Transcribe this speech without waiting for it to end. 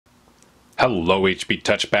Hello HP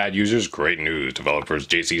TouchPad users, great news. Developers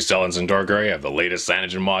Jcsullins and Dorgary have the latest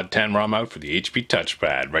CyanogenMod 10 ROM out for the HP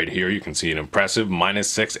TouchPad. Right here you can see an impressive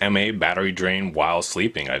 -6 mAh battery drain while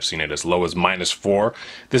sleeping. I've seen it as low as -4.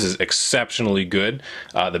 This is exceptionally good.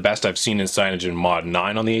 The best I've seen in CyanogenMod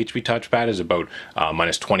 9 on the HP TouchPad is about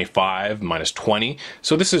 -25, -20.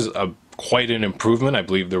 So this is quite an improvement. I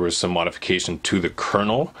believe there was some modification to the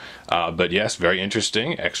kernel, but yes, very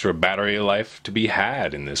interesting. Extra battery life to be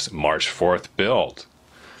had in this March 4th build.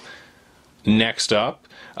 Next up,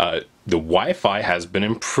 the Wi-Fi has been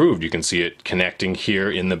improved. You can see it connecting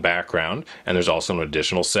here in the background, and there's also an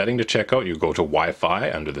additional setting to check out. You go to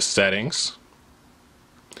Wi-Fi under the settings,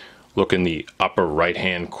 look in the upper right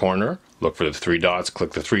hand corner, look for the three dots,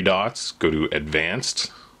 click the three dots, go to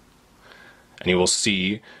Advanced, and you will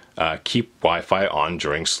see keep Wi-Fi on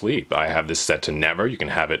during sleep. I have this set to never. You can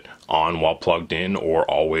have it on while plugged in or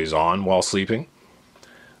always on while sleeping.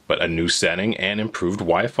 But a new setting and improved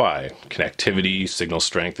Wi-Fi. Connectivity, signal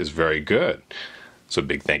strength is very good. So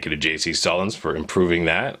big thank you to Jcsullins for improving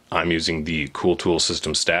that. I'm using the CoolTool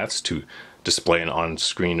system stats to display an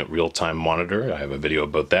on-screen real-time monitor. I have a video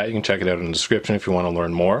about that. You can check it out in the description if you want to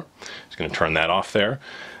learn more. Just going to turn that off there.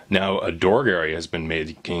 Now, Dorgary has been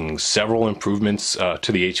making several improvements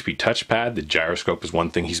to the HP TouchPad. The Gyroscope is one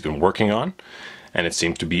thing he's been working on, and it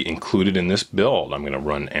seems to be included in this build. I'm going to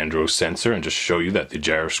run Android sensor and just show you that the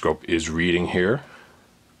Gyroscope is reading here.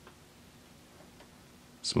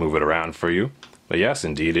 Let's move it around for you. But yes,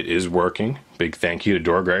 indeed, it is working. Big thank you to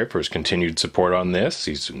Dorgary for his continued support on this.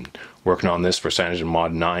 He's been working on this for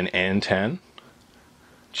CyanogenMod 9 and 10.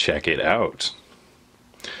 Check it out.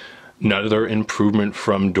 Another improvement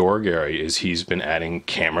from Dorgary is he's been adding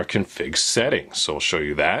camera config settings. So I'll show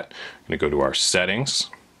you that. I'm going to go to our settings.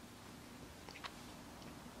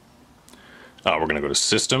 We're going to go to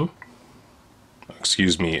System.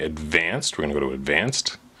 Advanced. We're going to go to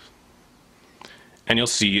Advanced. And you'll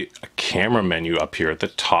see a camera menu up here at the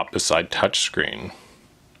top beside touchscreen.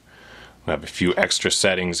 We have a few extra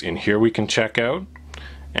settings in here we can check out.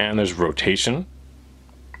 And there's rotation.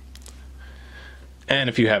 And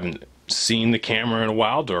if you haven't seen the camera in a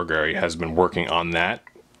while, Dorgary has been working on that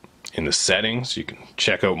in the settings. You can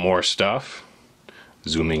check out more stuff.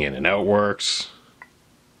 Zooming in and out works.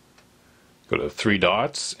 Go to the three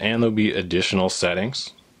dots and there'll be additional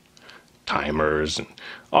settings. Timers and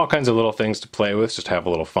all kinds of little things to play with. Just have a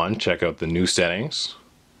little fun. Check out the new settings.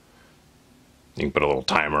 You can put a little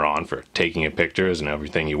timer on for taking of pictures and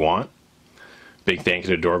everything you want. Big thank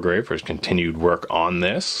you to Dorgary for his continued work on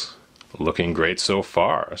this. Looking great so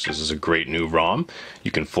far. So this is a great new ROM.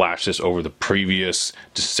 You can flash this over the previous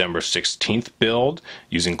December 16th build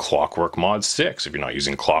using Clockwork Mod 6. If you're not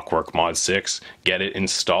using Clockwork Mod 6, get it,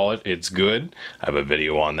 install it, it's good. I have a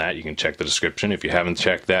video on that. You can check the description if you haven't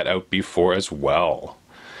checked that out before as well.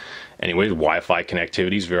 Anyways, Wi-Fi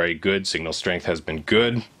connectivity is very good. Signal strength has been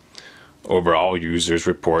good. Overall, users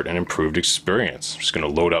report an improved experience. I'm just going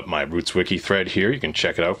to load up my Rootzwiki thread here. You can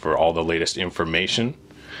check it out for all the latest information.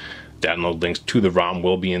 Download links to the ROM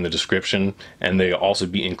will be in the description, and they'll also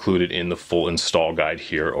be included in the full install guide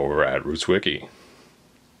here over at Rootzwiki.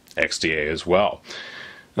 XDA as well.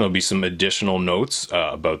 There'll be some additional notes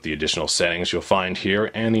about the additional settings you'll find here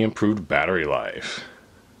and the improved battery life.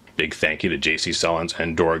 Big thank you to Jcsullins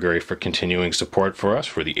and Dorgary for continuing support for us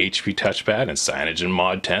for the HP TouchPad and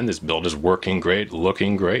CyanogenMod 10. This build is working great,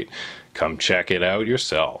 looking great. Come check it out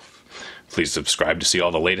yourself. Please subscribe to see all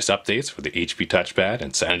the latest updates for the HP TouchPad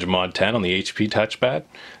and CyanogenMod 10 on the HP TouchPad.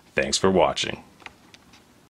 Thanks for watching.